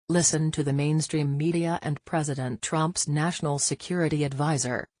Listen to the mainstream media and President Trump's national security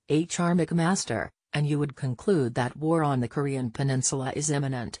advisor, H.R. McMaster, and you would conclude that war on the Korean Peninsula is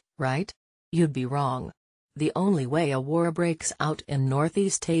imminent, right? You'd be wrong. The only way a war breaks out in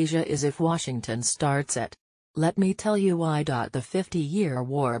Northeast Asia is if Washington starts it. Let me tell you why. The 50-year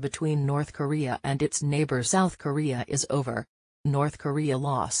war between North Korea and its neighbor South Korea is over. North Korea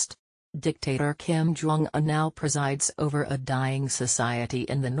lost. Dictator Kim Jong-un now presides over a dying society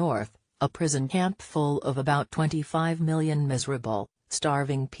in the north, a prison camp full of about 25 million miserable,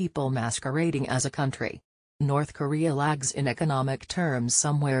 starving people masquerading as a country. North Korea lags in economic terms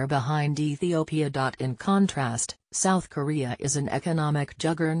somewhere behind Ethiopia. In contrast, South Korea is an economic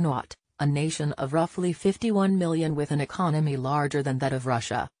juggernaut, a nation of roughly 51 million with an economy larger than that of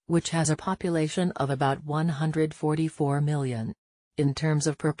Russia, which has a population of about 144 million. In terms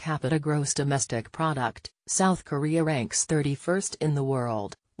of per capita gross domestic product, South Korea ranks 31st in the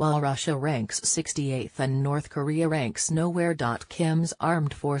world, while Russia ranks 68th and North Korea ranks nowhere. Kim's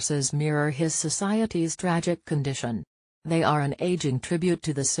armed forces mirror his society's tragic condition. They are an aging tribute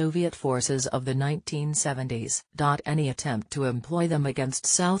to the Soviet forces of the 1970s. Any attempt to employ them against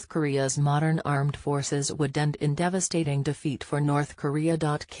South Korea's modern armed forces would end in devastating defeat for North Korea.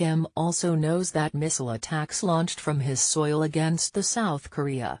 Kim also knows that missile attacks launched from his soil against the South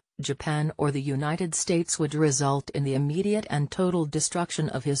Korea, Japan or the United States would result in the immediate and total destruction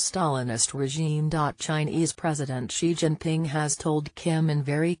of his Stalinist regime. Chinese President Xi Jinping has told Kim in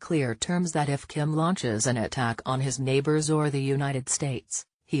very clear terms that if Kim launches an attack on his neighbors or the United States,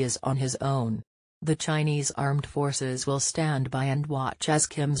 he is on his own. The Chinese armed forces will stand by and watch as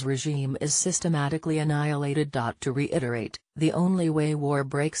Kim's regime is systematically annihilated. To reiterate, the only way war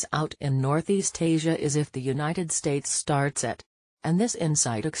breaks out in Northeast Asia is if the United States starts it. And this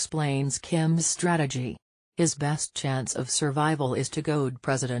insight explains Kim's strategy. His best chance of survival is to goad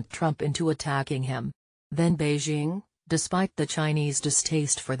President Trump into attacking him. Then Beijing, despite the Chinese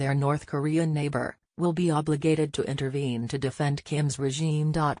distaste for their North Korean neighbor, will be obligated to intervene to defend Kim's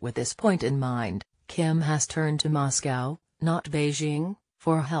regime. With this point in mind, Kim has turned to Moscow, not Beijing,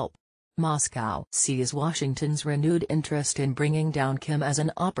 for help. Moscow sees Washington's renewed interest in bringing down Kim as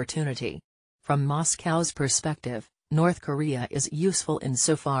an opportunity. From Moscow's perspective, North Korea is useful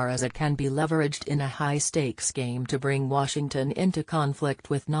insofar as it can be leveraged in a high-stakes game to bring Washington into conflict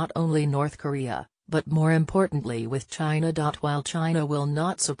with not only North Korea, but more importantly with China. While China will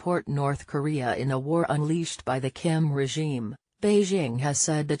not support North Korea in a war unleashed by the Kim regime, Beijing has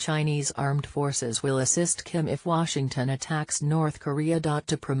said the Chinese armed forces will assist Kim if Washington attacks North Korea.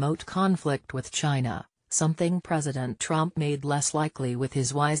 To promote conflict with China, something President Trump made less likely with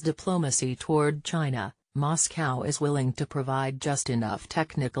his wise diplomacy toward China, Moscow is willing to provide just enough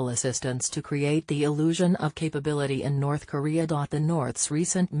technical assistance to create the illusion of capability in North Korea. The North's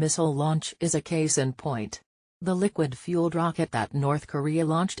recent missile launch is a case in point. The liquid-fueled rocket that North Korea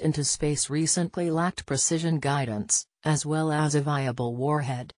launched into space recently lacked precision guidance, as well as a viable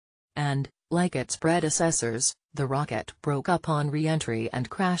warhead. And, like its predecessors, the rocket broke up on re-entry and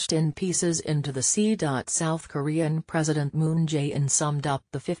crashed in pieces into the sea. South Korean President Moon Jae-in summed up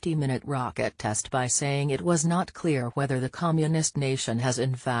the 50-minute rocket test by saying it was not clear whether the communist nation has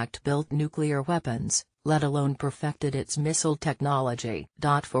in fact built nuclear weapons, let alone perfected its missile technology.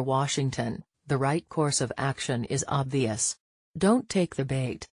 For Washington, the right course of action is obvious. Don't take the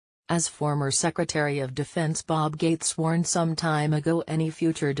bait. As former Secretary of Defense Bob Gates warned some time ago, any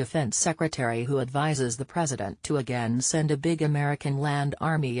future defense secretary who advises the president to again send a big American land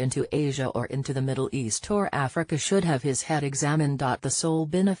army into Asia or into the Middle East or Africa should have his head examined. The sole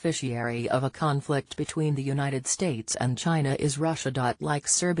beneficiary of a conflict between the United States and China is Russia. Like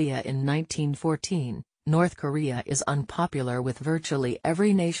Serbia in 1914, North Korea is unpopular with virtually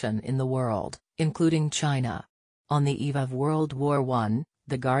every nation in the world, including China. On the eve of World War I,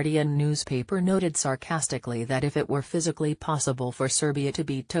 The Guardian newspaper noted sarcastically that if it were physically possible for Serbia to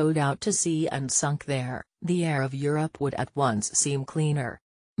be towed out to sea and sunk there, the air of Europe would at once seem cleaner.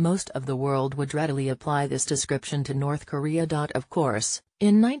 Most of the world would readily apply this description to North Korea. Of course,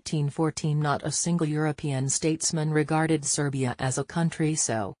 in 1914 not a single European statesman regarded Serbia as a country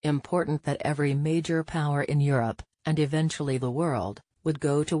so important that every major power in Europe, and eventually the world, would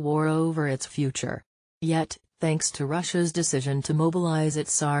go to war over its future. Yet, thanks to Russia's decision to mobilize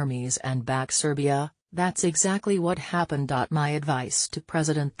its armies and back Serbia, that's exactly what happened. My advice to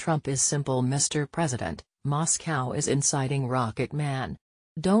President Trump is simple, Mr. President, Moscow is inciting Rocket Man.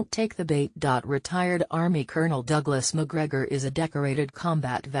 Don't take the bait. Retired Army Colonel Douglas McGregor is a decorated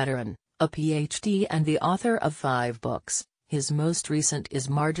combat veteran, a PhD and the author of 5 books. His most recent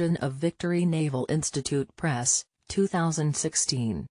is Margin of Victory, Naval Institute Press, 2016.